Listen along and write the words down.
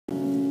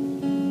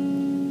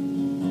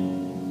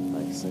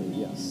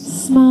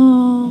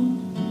Small,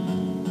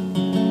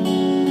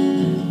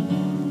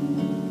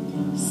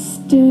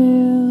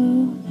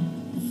 still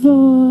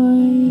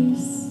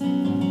voice,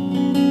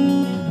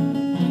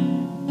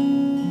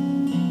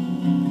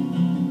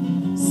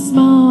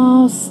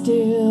 small,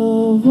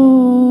 still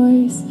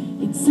voice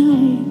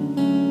inside,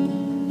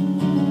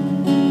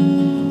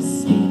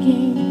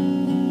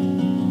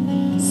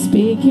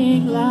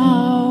 speaking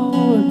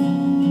loud,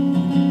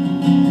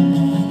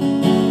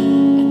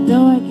 and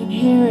though I can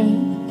hear it,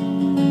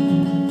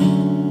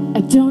 I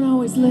don't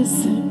always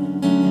listen,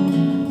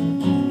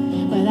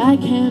 but I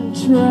can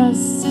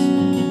trust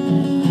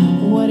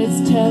what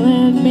it's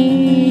telling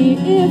me.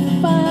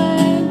 If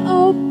I'm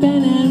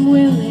open and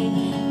willing,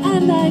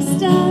 and I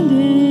stand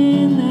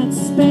in that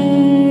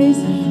space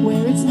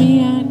where it's me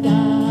and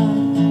God,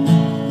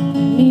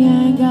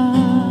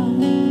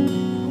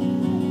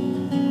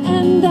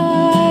 and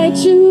I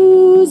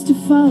choose to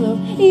follow.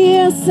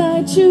 Yes,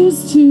 I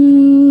choose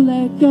to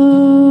let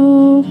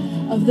go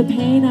of the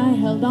pain I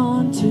held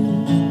on to,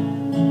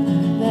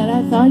 that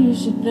I thought you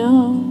should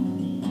know.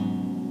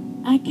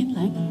 I can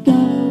let go.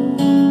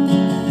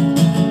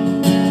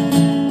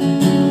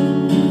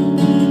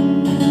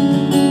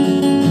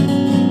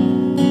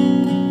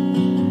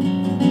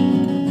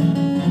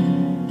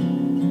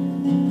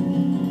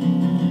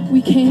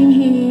 We came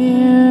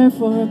here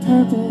for a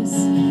purpose.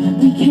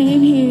 We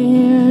came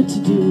here to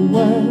do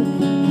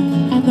work,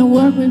 and the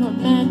work we were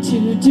meant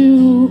to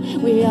do,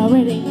 we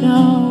already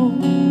know.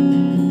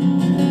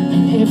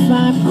 And if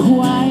I'm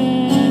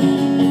quiet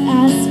and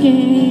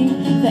asking,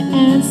 the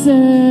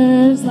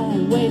answers lie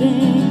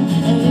waiting.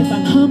 And if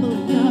I'm humble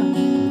enough,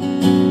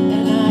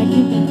 then I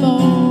can be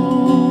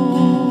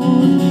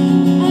bold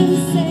and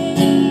say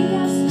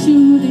yes to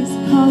this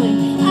calling.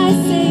 I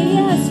say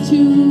yes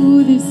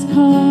to this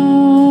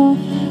call,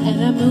 and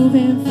I'm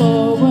moving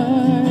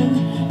forward,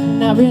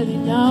 not really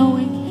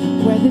knowing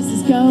where this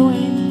is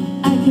going.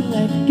 I can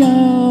let go.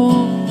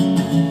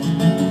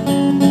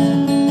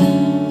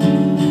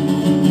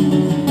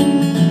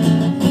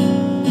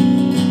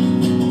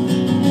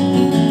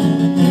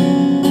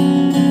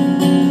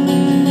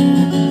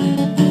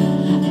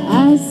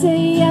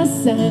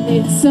 And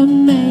it's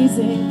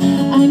amazing.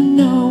 I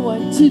know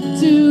what to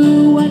do.